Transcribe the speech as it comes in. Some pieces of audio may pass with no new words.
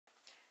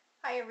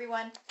Hi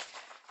everyone.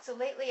 So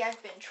lately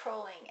I've been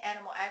trolling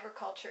animal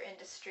agriculture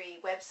industry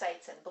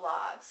websites and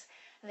blogs.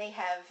 And they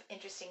have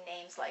interesting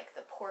names like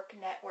the Pork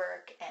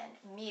Network and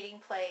Meating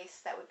Place,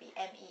 that would be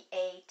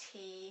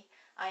MEATING,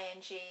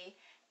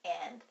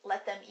 and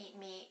Let Them Eat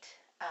Meat,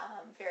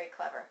 very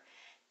clever.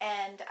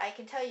 And I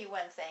can tell you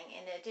one thing,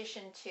 in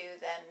addition to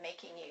them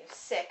making you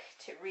sick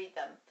to read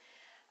them,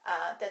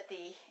 that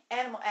the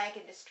animal ag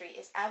industry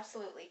is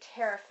absolutely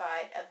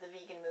terrified of the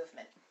vegan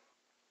movement.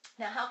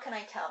 Now, how can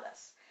I tell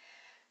this?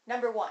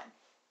 Number one,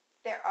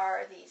 there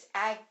are these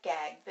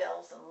ag-gag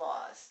bills and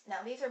laws. Now,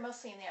 these are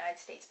mostly in the United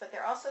States, but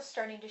they're also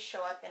starting to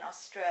show up in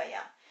Australia.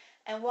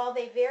 And while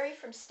they vary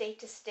from state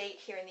to state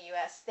here in the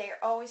U.S., they are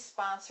always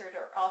sponsored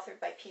or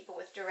authored by people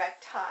with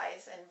direct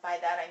ties, and by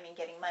that I mean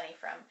getting money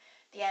from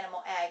the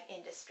animal ag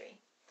industry.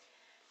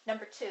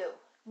 Number two,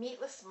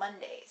 Meatless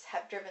Mondays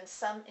have driven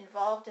some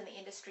involved in the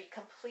industry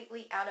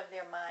completely out of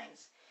their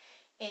minds.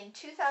 In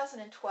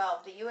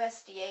 2012, the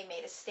USDA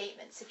made a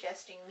statement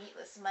suggesting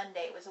Meatless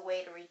Monday was a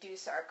way to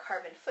reduce our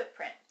carbon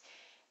footprint.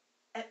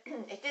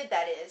 It did,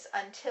 that is,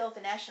 until the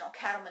National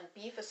Cattlemen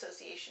Beef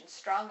Association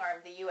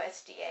strong-armed the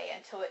USDA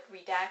until it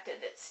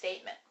redacted its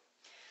statement.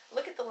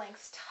 Look at the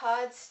lengths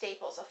Todd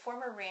Staples, a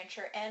former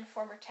rancher and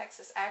former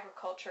Texas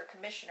Agriculture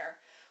Commissioner,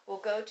 will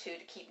go to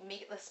keep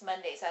Meatless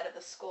Mondays out of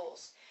the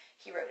schools.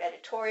 He wrote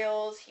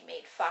editorials, he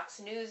made Fox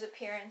News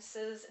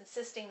appearances,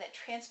 insisting that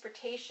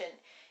transportation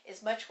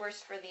is much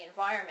worse for the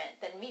environment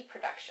than meat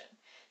production.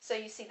 So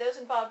you see, those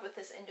involved with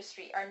this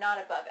industry are not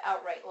above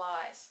outright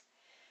lies.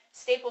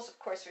 Staples, of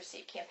course,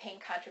 received campaign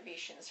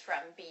contributions from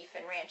beef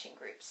and ranching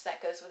groups.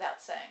 That goes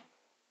without saying.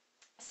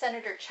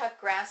 Senator Chuck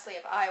Grassley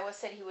of Iowa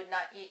said he would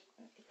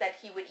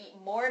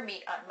eat more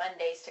meat on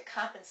Mondays to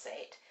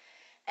compensate.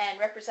 And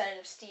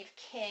Representative Steve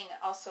King,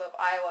 also of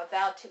Iowa,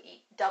 vowed to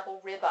eat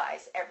double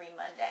ribeyes every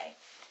Monday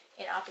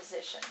in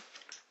opposition.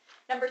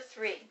 Number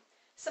three,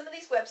 some of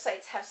these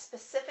websites have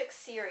specific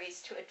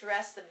series to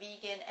address the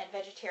vegan and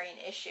vegetarian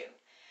issue.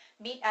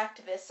 Meat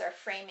activists are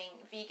framing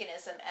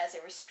veganism as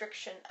a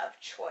restriction of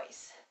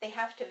choice. They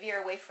have to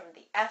veer away from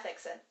the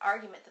ethics and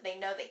argument that they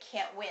know they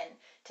can't win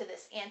to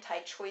this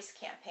anti-choice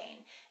campaign,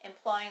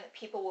 implying that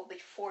people will be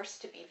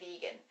forced to be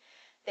vegan.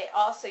 They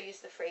also use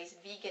the phrase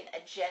vegan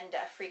agenda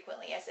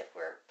frequently, as if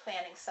we're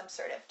planning some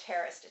sort of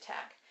terrorist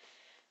attack.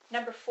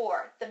 Number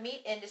four, the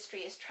meat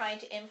industry is trying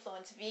to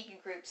influence vegan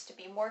groups to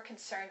be more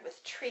concerned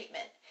with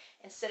treatment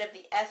instead of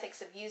the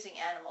ethics of using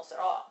animals at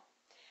all.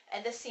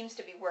 And this seems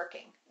to be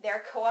working.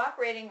 They're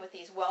cooperating with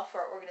these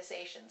welfare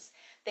organizations.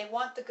 They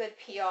want the good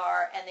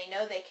PR, and they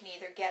know they can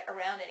either get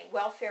around any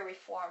welfare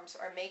reforms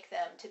or make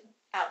them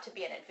out to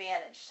be an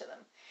advantage to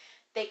them.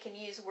 They can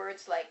use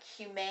words like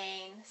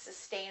humane,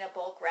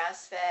 sustainable,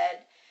 grass-fed,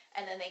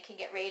 and then they can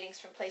get ratings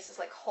from places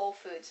like Whole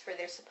Foods for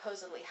their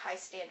supposedly high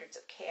standards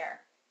of care.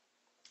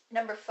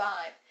 Number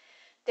five,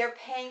 they're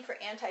paying for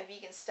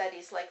anti-vegan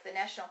studies like the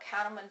National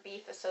Cattlemen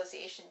Beef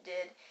Association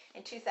did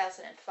in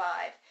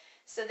 2005.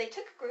 So they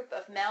took a group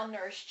of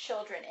malnourished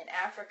children in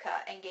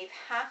Africa and gave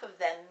half of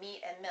them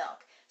meat and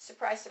milk.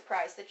 Surprise,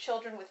 surprise, the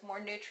children with more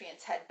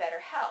nutrients had better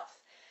health.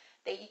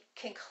 They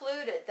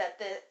concluded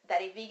that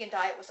a vegan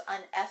diet was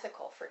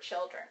unethical for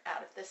children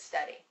out of this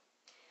study.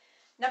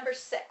 Number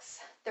six,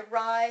 the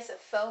rise of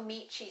faux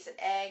meat, cheese, and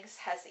eggs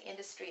has the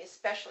industry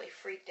especially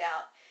freaked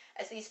out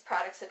as these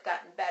products have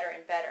gotten better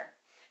and better.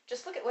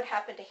 Just look at what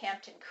happened to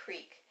Hampton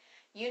Creek.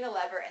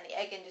 Unilever and the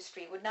egg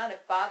industry would not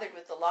have bothered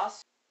with the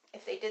lawsuit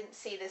if they didn't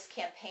see this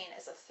campaign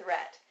as a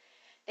threat.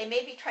 They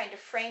may be trying to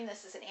frame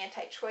this as an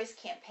anti-choice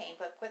campaign,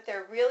 but what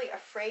they're really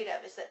afraid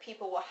of is that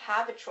people will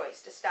have a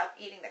choice to stop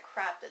eating the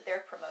crap that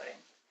they're promoting.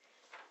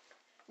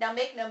 Now,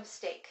 make no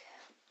mistake,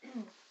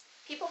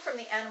 people from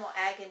the animal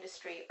ag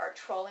industry are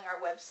trolling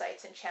our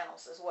websites and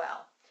channels as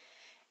well.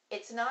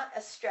 It's not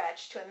a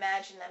stretch to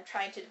imagine them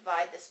trying to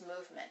divide this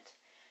movement.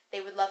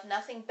 They would love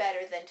nothing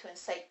better than to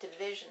incite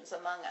divisions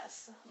among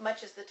us,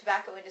 much as the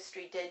tobacco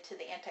industry did to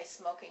the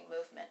anti-smoking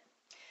movement.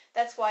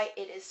 That's why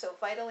it is so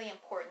vitally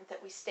important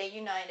that we stay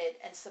united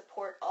and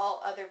support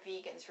all other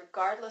vegans,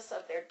 regardless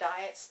of their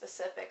diet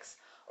specifics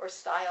or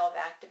style of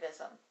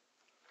activism.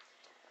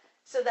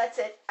 So that's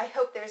it. I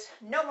hope there's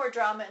no more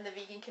drama in the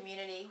vegan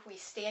community. We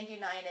stand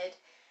united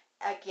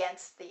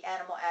against the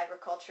animal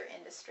agriculture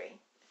industry.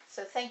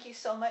 So thank you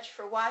so much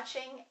for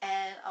watching,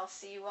 and I'll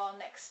see you all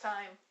next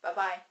time.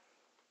 Bye-bye.